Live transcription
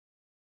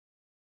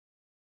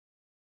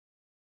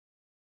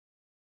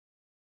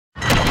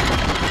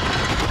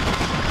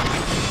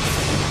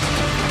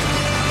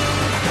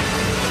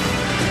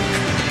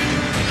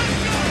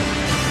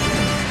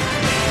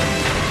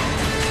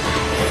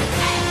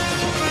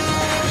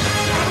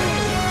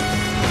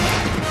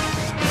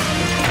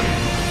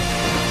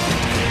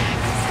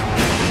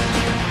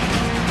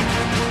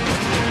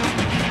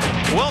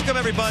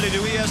everybody,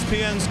 to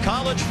ESPN's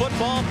College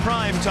Football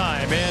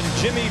Primetime and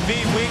Jimmy V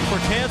Week for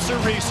Cancer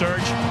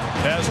Research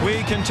as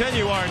we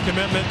continue our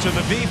commitment to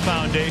the V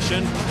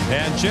Foundation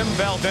and Jim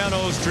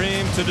Valvano's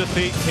dream to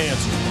defeat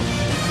cancer.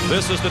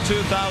 This is the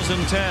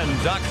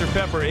 2010 Dr.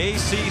 Pepper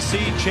ACC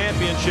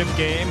Championship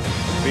game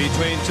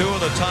between two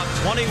of the top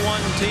 21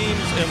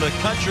 teams in the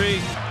country.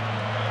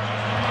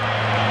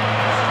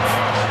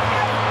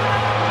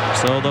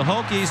 So the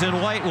Hokies in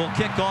white will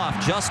kick off.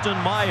 Justin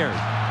Meyer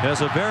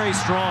has a very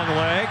strong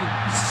leg.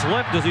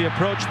 Slipped as he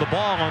approached the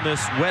ball on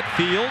this wet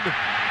field.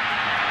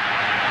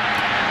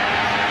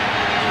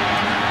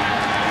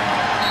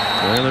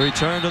 And the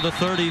return to the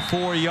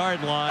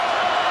 34-yard line.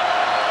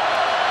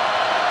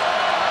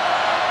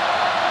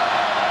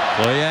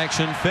 Play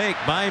action fake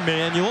by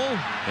Manuel.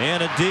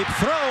 And a deep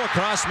throw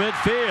across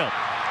midfield.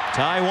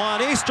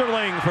 Taiwan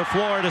Easterling for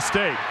Florida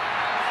State.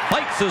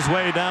 Fights his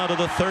way down to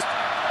the third.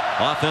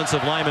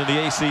 Offensive lineman in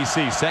the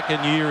ACC.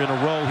 Second year in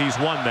a row he's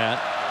won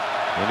that.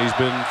 And he's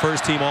been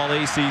first team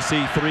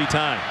All-ACC 3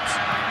 times.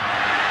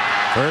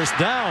 First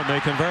down. They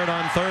convert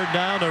on third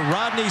down to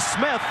Rodney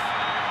Smith.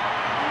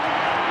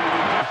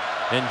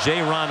 And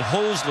Jaron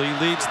Hosley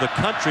leads the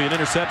country in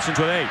interceptions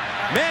with 8.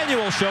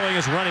 Manuel showing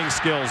his running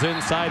skills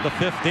inside the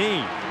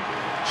 15.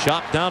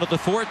 Chopped down at the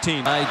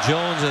 14.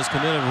 Jones has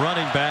committed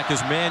running back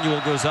as Manuel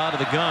goes out of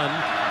the gun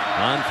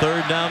on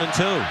third down and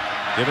 2.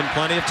 Given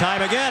plenty of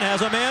time again,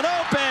 has a man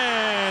open,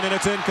 and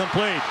it's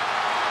incomplete.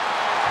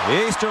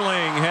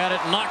 Easterling had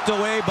it knocked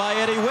away by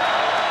Eddie Witt.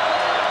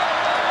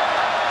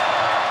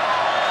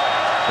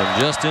 From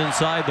just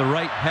inside the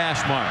right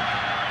hash mark.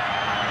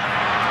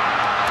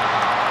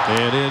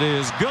 And it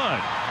is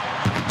good.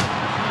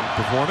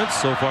 Performance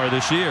so far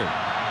this year.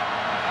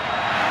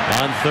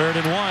 On third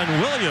and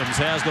 1,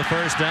 Williams has the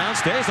first down,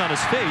 stays on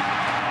his feet,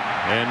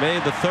 and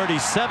made the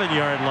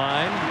 37-yard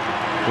line.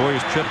 Boy,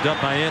 he's tripped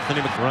up by Anthony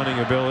with running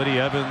ability.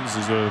 Evans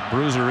is a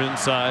bruiser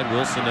inside.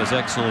 Wilson has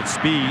excellent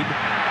speed.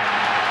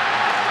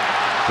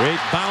 Great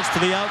bounce to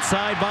the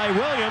outside by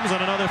Williams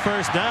and another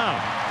first down.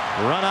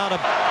 Run out of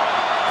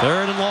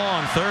third and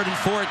long, third and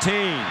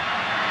 14.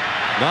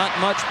 Not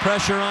much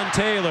pressure on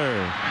Taylor.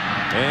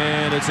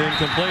 And it's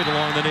incomplete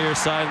along the near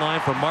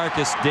sideline for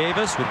Marcus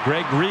Davis with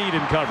Greg Reed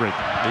in coverage.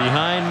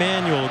 Behind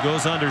Manuel,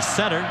 goes under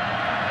center.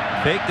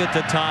 Faked it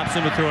to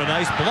Thompson to throw a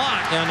nice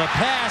block, and the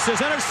pass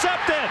is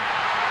intercepted.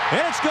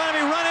 And it's going to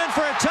be run in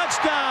for a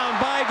touchdown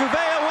by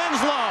Gouveia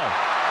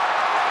Winslow.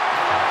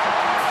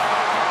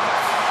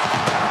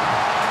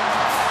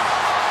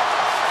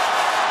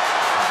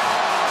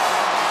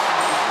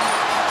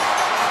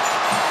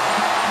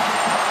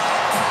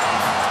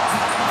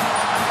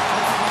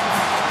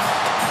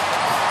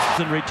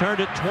 And returned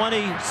it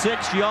 26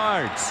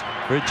 yards.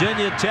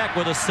 Virginia Tech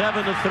with a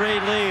 7-3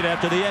 lead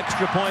after the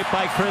extra point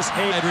by Chris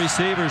Hayes.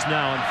 Receivers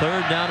now on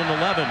third down and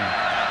 11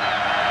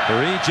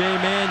 for E.J.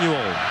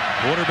 Manuel.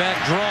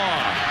 Quarterback draw.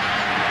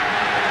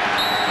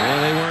 And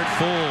they weren't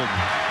fooled.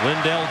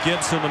 Lindell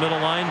Gibson, the middle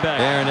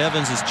linebacker. Aaron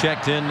Evans is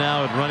checked in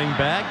now at running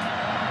back.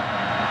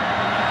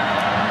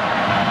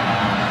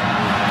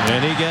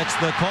 And he gets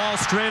the call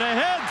straight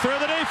ahead through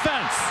the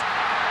defense.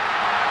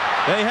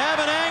 They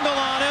have an angle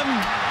on him.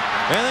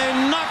 And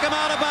they knock him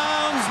out of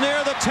bounds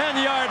near the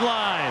 10-yard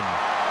line.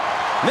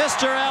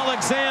 Mr.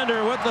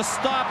 Alexander with the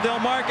stop. They'll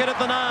mark it at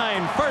the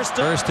 9. First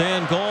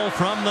and goal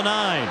from the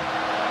 9.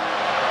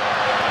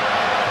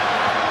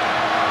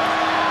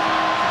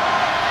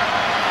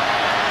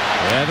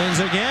 Evans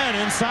again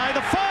inside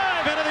the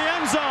 5 into the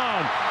end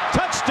zone.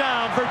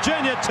 Touchdown,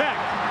 Virginia Tech.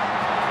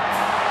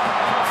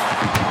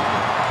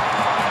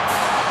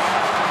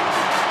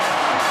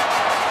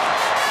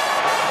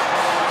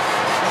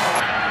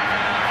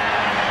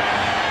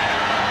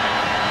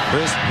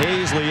 Chris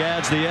Paisley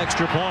adds the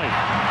extra point.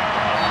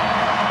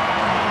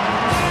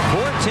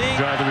 14.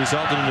 Drive that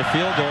resulted in a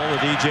field goal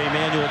with E.J.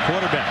 Manuel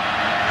quarterback.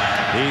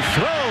 He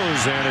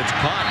throws, and it's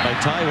caught by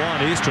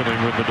Taiwan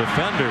Easterling with the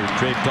defenders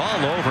draped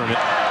all over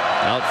him.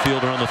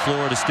 Outfielder on the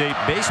Florida State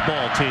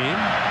baseball team.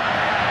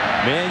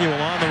 Manuel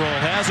on the roll,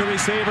 has a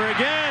receiver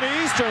again.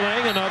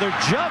 Easterling, another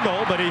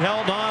juggle, but he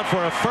held on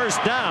for a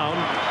first down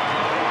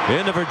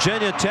into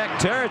Virginia Tech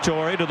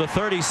territory to the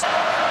 30.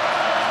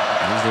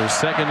 He's their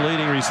second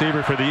leading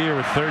receiver for the year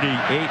with 38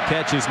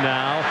 catches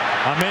now.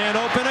 A man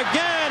open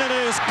again, and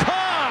it is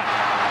caught.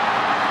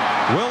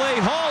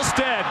 Willie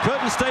Halstead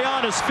couldn't stay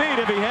on his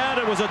feet. If he had,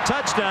 it was a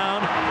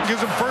touchdown.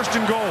 Gives him first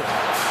and goal.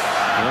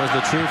 There's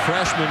the true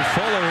freshman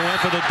Fuller who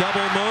went for the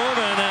double move,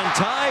 and then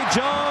Ty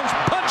Jones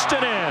punched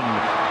it in.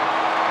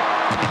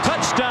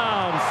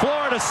 Touchdown,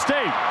 Florida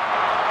State.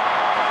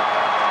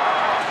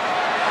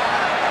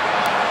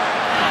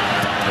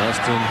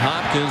 Dustin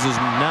Hopkins has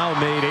now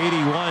made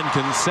 81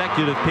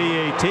 consecutive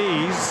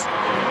PATs.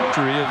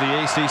 Victory of the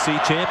ACC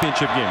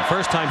championship game.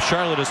 First time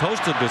Charlotte has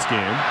hosted this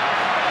game.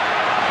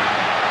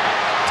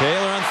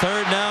 Taylor on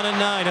third down and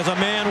 9 has a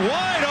man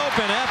wide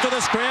open after the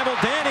scramble.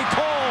 Danny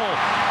Cole,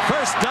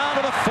 first down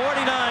to the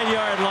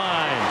 49-yard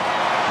line.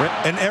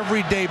 An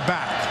everyday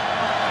back,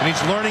 and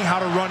he's learning how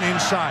to run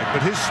inside,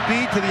 but his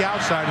speed to the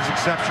outside is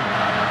exceptional.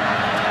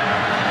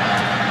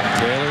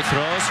 Taylor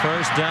throws,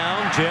 first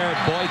down. Jarrett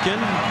Boykin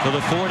to the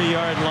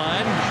 40-yard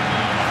line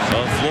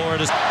of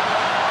Florida.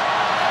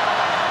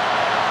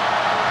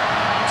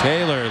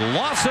 Taylor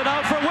lofts it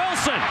out for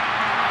Wilson.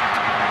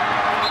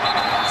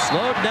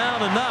 Slowed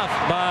down enough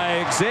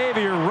by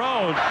Xavier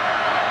Rhodes.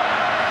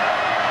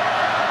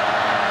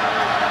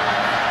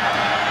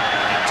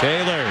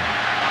 Taylor,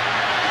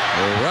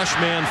 the rush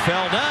man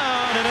fell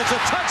down, and it's a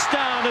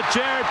touchdown to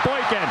Jarrett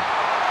Boykin.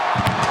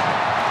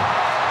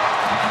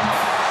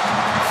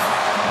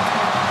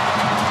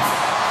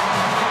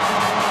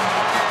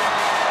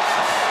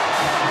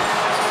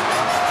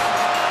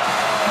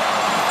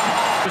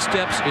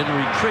 Steps in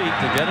retreat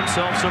to get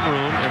himself some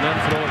room and then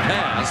throw a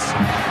pass,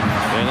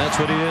 and that's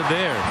what he did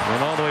there.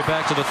 Went all the way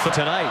back to the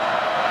tonight.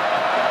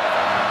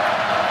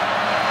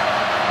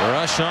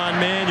 Rashawn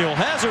Manuel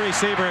has a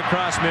receiver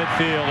across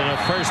midfield and a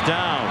first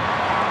down.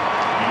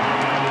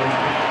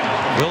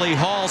 Willie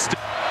Hall.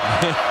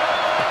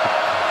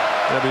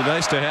 It'd be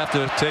nice to have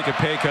to take a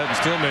pay cut and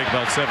still make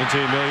about $17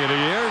 million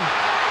a year.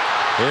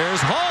 Here's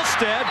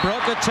Halstead,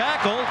 broke a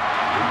tackle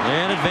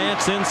and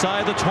advanced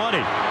inside the 20.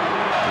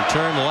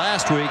 Returned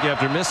last week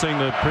after missing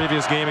the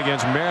previous game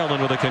against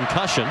Maryland with a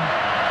concussion.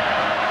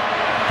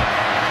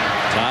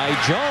 Ty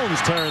Jones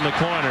turned the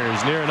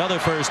corners near another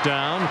first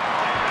down.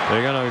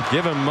 They're going to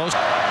give him most.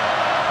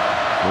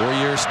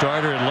 4-year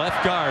starter and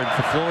left guard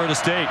for Florida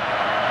State.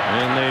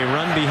 And they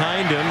run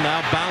behind him.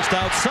 Now bounced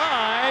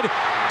outside.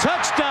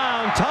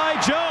 Touchdown, Ty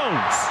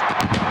Jones.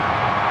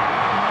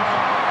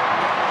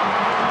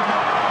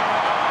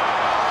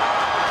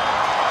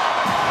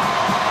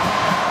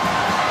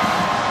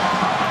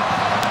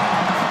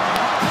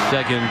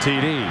 Second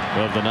TD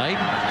of the night,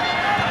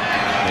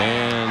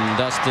 and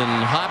Dustin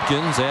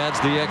Hopkins adds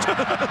the extra.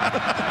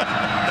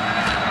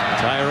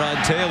 Tyrod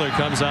Taylor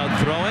comes out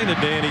throwing to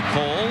Danny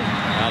Cole,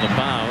 out of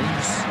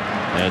bounds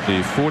at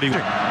the 40. They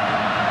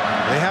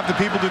have the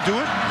people to do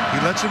it.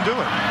 He lets them do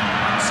it.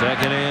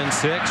 2nd and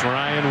 6.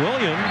 Ryan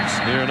Williams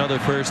near another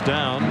first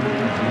down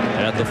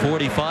at the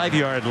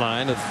 45-yard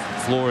line of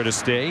Florida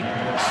State.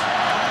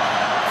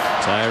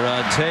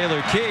 Tyrod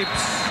Taylor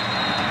keeps.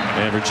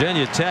 And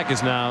Virginia Tech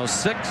is now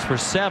 6 for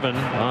 7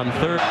 on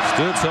third.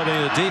 Stoops hoping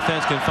the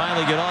defense can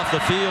finally get off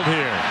the field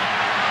here.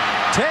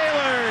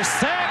 Taylor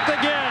sacked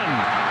again.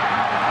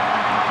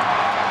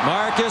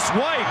 Marcus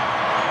White.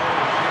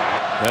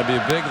 That'd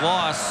be a big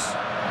loss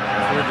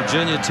for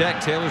Virginia Tech.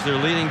 Taylor's their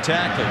leading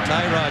tackler.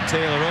 Tyrod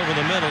Taylor over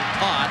the middle,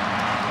 caught.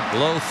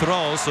 Low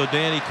throw, so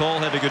Danny Cole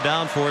had to go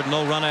down for it.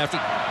 No run after.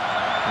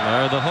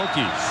 There are the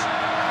Hokies.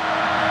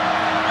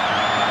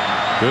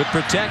 Good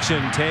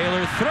protection.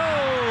 Taylor throws.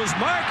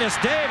 Marcus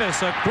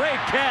Davis, a great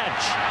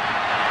catch.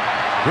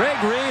 Greg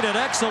Reed, an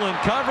excellent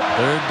cover.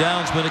 Third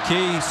down's been a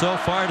key so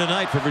far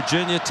tonight for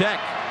Virginia Tech.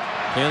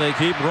 Can they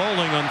keep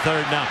rolling on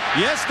third down?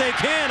 Yes, they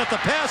can if the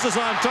pass is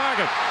on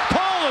target.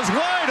 Cole is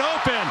wide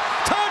open.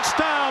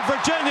 Touchdown,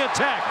 Virginia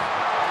Tech.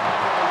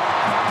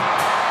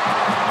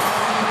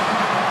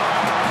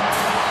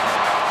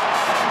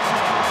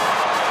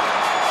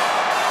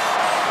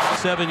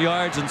 Seven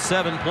yards and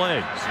 7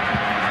 plays.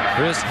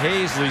 Chris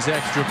Hazley's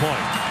extra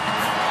point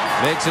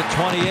makes it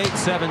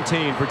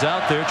 28-17. Ford's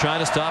out there trying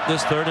to stop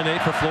this 3rd and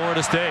 8 for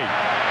Florida State.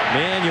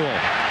 Manuel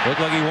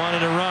looked like he wanted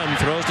to run.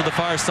 Throws to the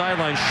far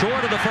sideline,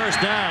 short of the first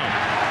down.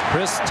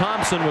 Chris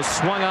Thompson was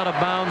swung out of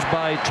bounds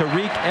by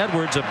Tariq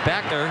Edwards, a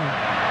backer.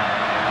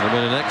 They've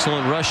been an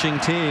excellent rushing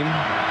team.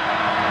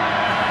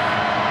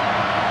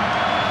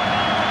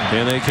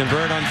 Can they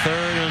convert on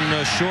 3rd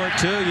and short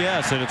too?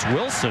 Yes, and it's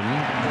Wilson,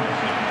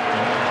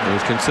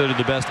 who's considered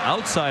the best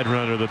outside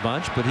runner of the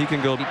bunch, but he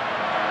can go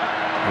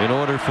in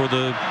order for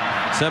the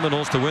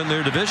Seminoles to win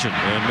their division,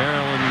 and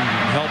Maryland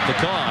helped the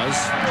cause.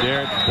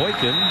 Jarrett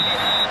Boykin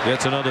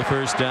gets another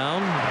first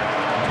down.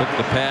 Took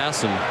the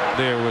pass, and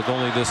there with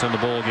only this in the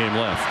bowl game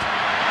left.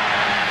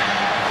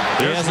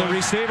 He has a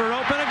receiver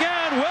open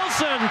again.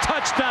 Wilson,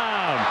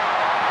 touchdown.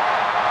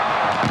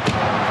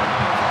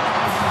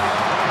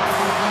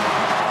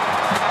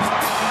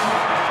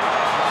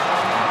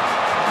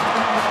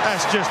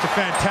 That's just a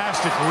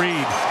fantastic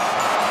read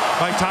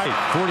by Ty.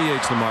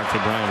 48's the mark for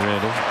Brian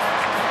Randall.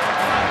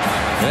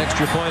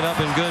 Extra point up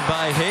and good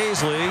by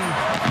Hazley.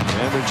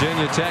 And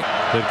Virginia Tech,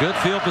 the good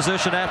field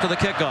position after the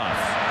kickoff.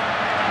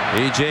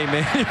 E.J.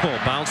 Manuel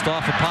bounced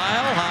off a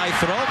pile. High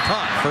throw,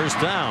 caught. First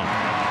down.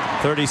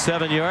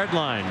 37-yard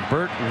line.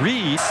 Burt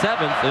Reed,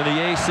 7th in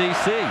the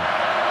ACC.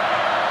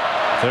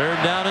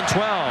 3rd down and 12.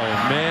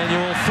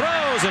 Manuel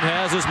throws and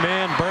has his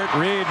man Burt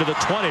Reed to the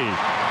 20.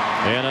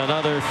 And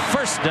another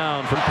first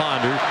down from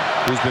Ponder,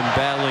 who's been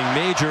battling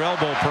major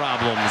elbow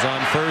problems on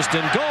 1st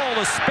and goal.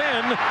 A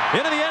spin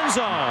into the end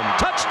zone.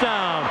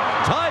 Touchdown,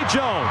 Ty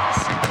Jones.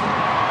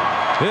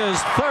 His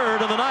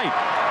 3rd of the night.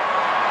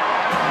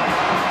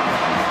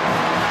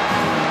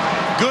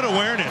 Good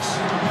awareness.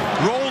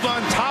 Rolled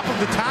on top of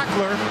the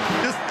tackler.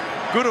 Just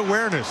good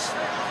awareness.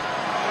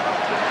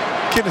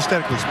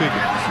 Kinesthetically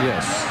speaking.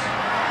 Yes.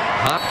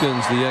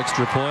 Hopkins the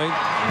extra point.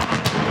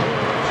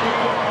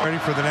 Ready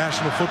for the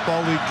National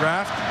Football League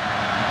draft.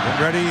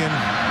 And ready in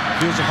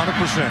Feels 100%.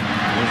 There's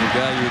a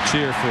guy you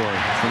cheer for.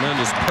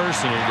 Tremendous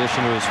person in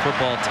addition to his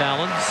football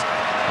talents.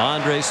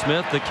 Andre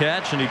Smith, the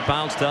catch, and he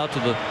bounced out to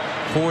the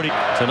 40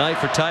 tonight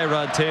for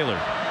Tyrod Taylor.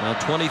 Now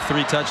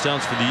 23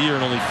 touchdowns for the year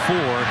and only 4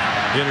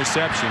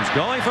 interceptions.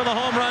 Going for the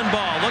home run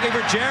ball, looking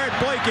for Jarrett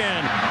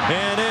Boykin,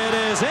 and it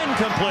is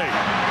incomplete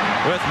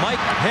with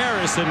Mike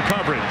Harris in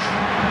coverage.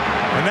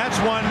 And that's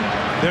one.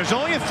 There's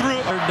only a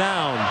through.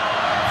 Down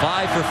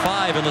 5 for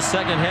 5 in the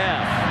second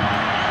half.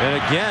 And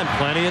again,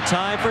 plenty of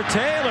time for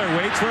Taylor.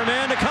 Waits for a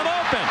man to come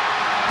open.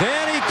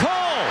 Danny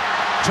Cole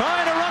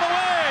trying to run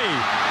away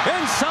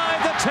inside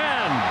the 10.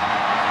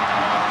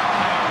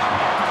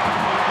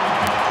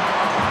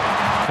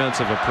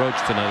 Defensive approach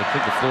tonight. I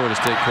think the Florida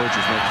State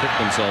coaches might kick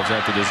themselves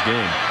after this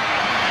game.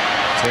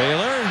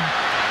 Taylor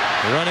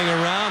running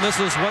around. This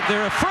is what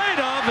they're afraid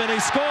of, and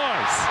he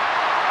scores.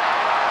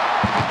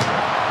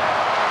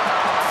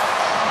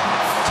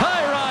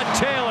 Tyrod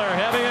Taylor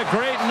having a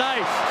great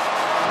night.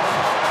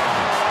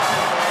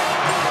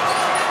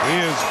 He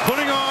is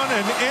putting on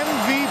an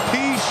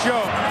MVP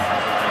show.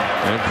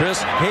 And Chris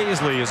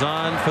Hazley is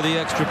on for the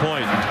extra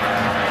point.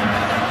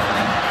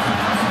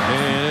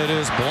 And it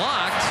is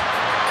blocked.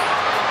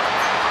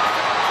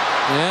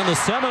 And the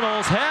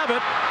Seminoles have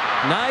it.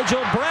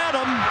 Nigel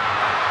Bradham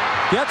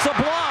gets a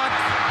block.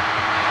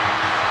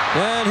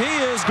 And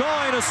he is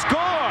going to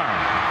score.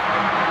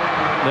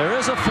 There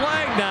is a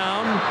flag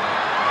down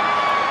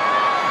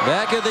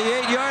back at the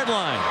 8-yard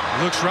line.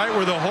 Looks right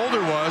where the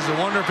holder was. I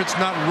wonder if it's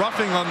not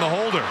roughing on the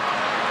holder.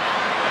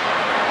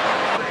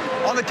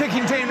 On the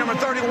kicking team, number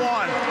 31.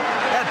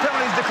 That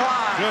penalty's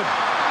declined. Good.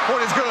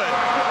 Point is good.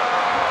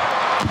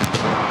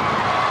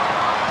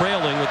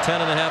 Trailing with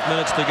 10.5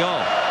 minutes to go.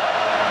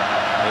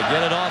 They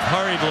get it off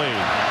hurriedly.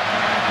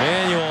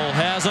 Manuel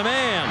has a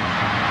man.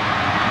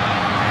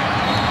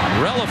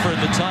 Relaford,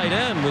 the tight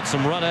end, with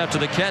some run after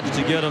the catch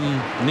to get him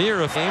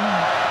near a game.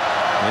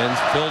 And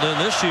filled in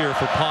this year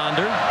for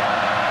Ponder.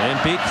 And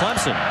beat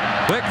Clemson.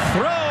 Quick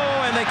throw,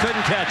 and they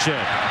couldn't catch it.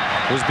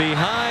 It was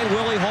behind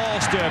Willie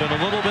Halstead and a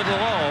little bit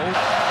low.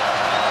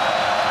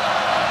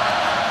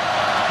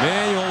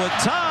 Manuel with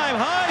time.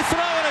 High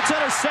throw, and it's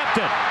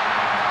intercepted.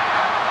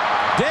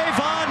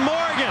 Davon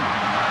Morgan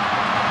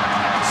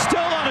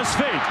still on his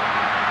feet.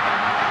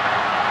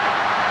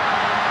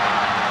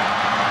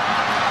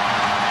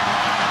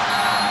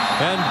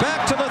 And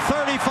back to the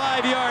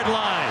 35-yard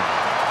line.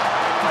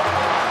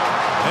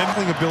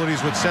 Handling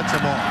abilities what sets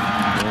him off.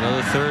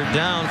 Another third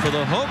down for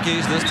the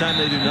Hokies. This time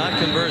they do not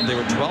convert. They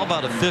were 12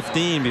 out of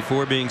 15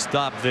 before being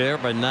stopped there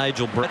by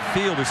Nigel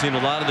Field. We've seen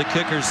a lot of the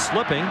kickers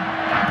slipping.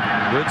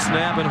 Good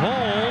snap and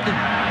hold.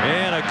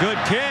 And a good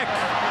kick.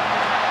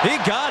 He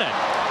got it.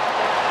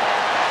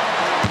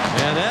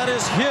 And that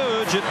is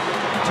huge. It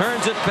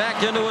turns it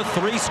back into a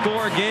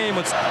 3-score game.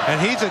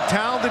 And he's a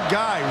talented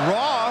guy.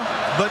 Raw,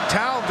 but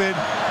talented.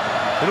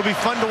 It'll be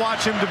fun to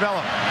watch him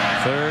develop.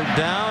 Third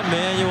down.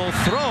 Manuel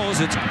throws.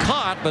 It's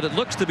caught, but it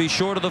looks to be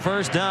short of the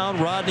first down.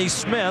 Rodney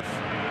Smith.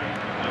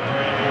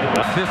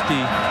 A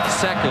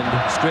 52nd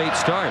straight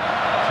start.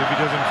 If he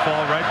doesn't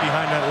fall right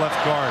behind that left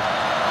guard.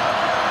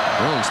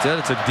 Well, instead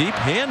it's a deep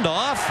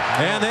handoff,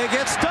 and they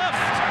get stuffed.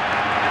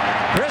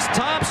 Chris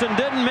Thompson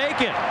didn't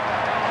make it.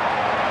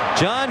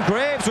 John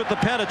Graves with the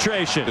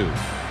penetration.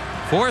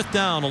 Fourth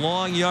down, a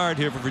long yard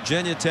here for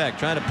Virginia Tech,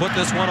 trying to put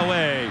this one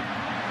away.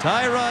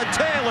 Tyrod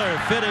Taylor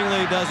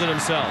fittingly does it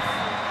himself.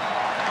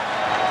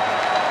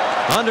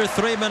 Under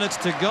 3 minutes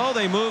to go,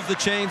 they move the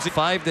chains.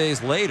 5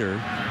 days later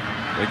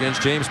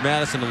against James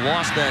Madison and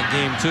lost that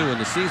game too,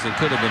 and the season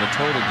could have been a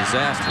total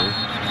disaster.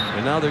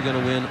 And now they're going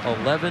to win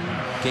 11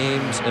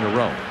 games in a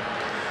row.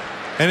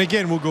 And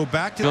again, we'll go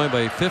back to joined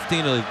by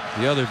 15 of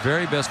the other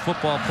very best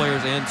football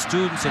players and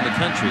students in the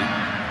country.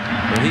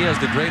 And he has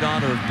the great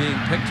honor of being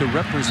picked to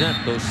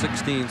represent those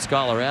 16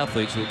 scholar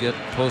athletes who get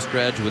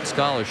postgraduate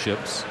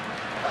scholarships.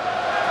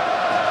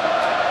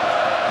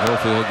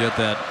 Hopefully he'll get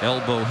that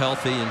elbow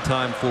healthy in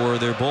time for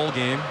their bowl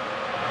game.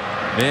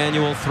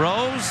 Manuel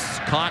throws,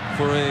 caught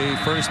for a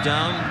first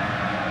down.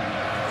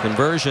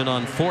 Conversion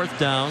on fourth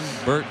down.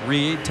 Burt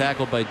Reed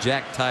tackled by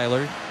Jack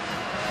Tyler.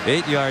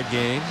 8-yard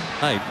gain.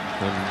 Night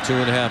from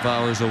 2.5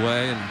 hours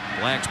away in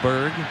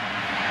Blacksburg.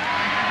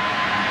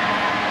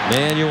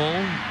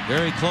 Manuel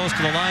very close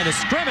to the line of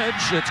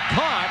scrimmage. It's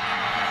caught.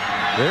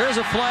 There is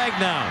a flag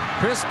now.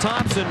 Chris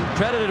Thompson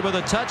credited with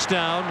a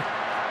touchdown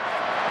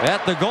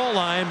at the goal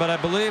line, but I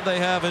believe they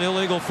have an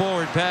illegal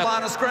forward pass.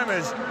 Line of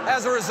scrimmage.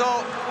 As a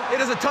result,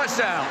 it is a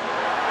touchdown.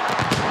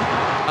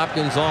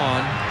 Hopkins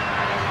on.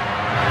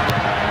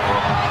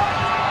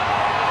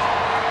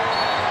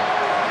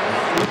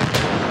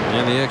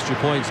 And the extra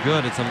point's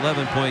good. It's an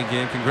 11-point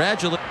game.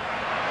 Congratulations.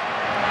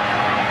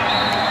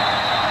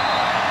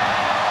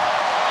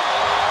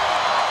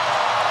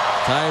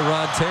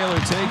 Tyrod Taylor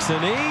takes a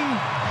knee,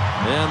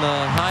 and the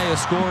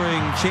highest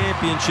scoring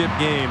championship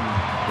game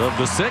of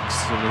the 6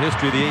 in the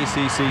history of the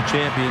ACC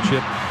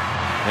championship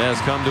has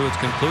come to its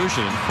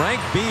conclusion. Frank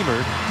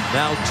Beamer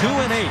now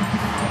 2-8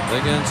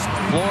 against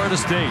Florida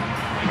State.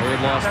 We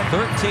had lost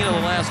 13 of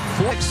the last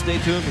 4. Stay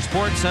tuned for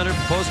SportsCenter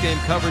for post-game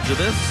coverage of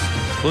this,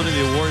 including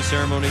the award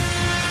ceremony.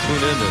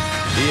 Tune in to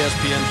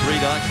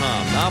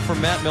ESPN3.com. Now for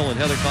Matt Millen,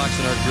 Heather Cox,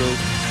 and our crew,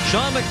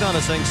 Sean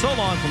McDonough saying so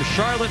long from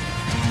Charlotte.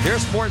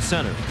 Here's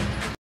SportsCenter.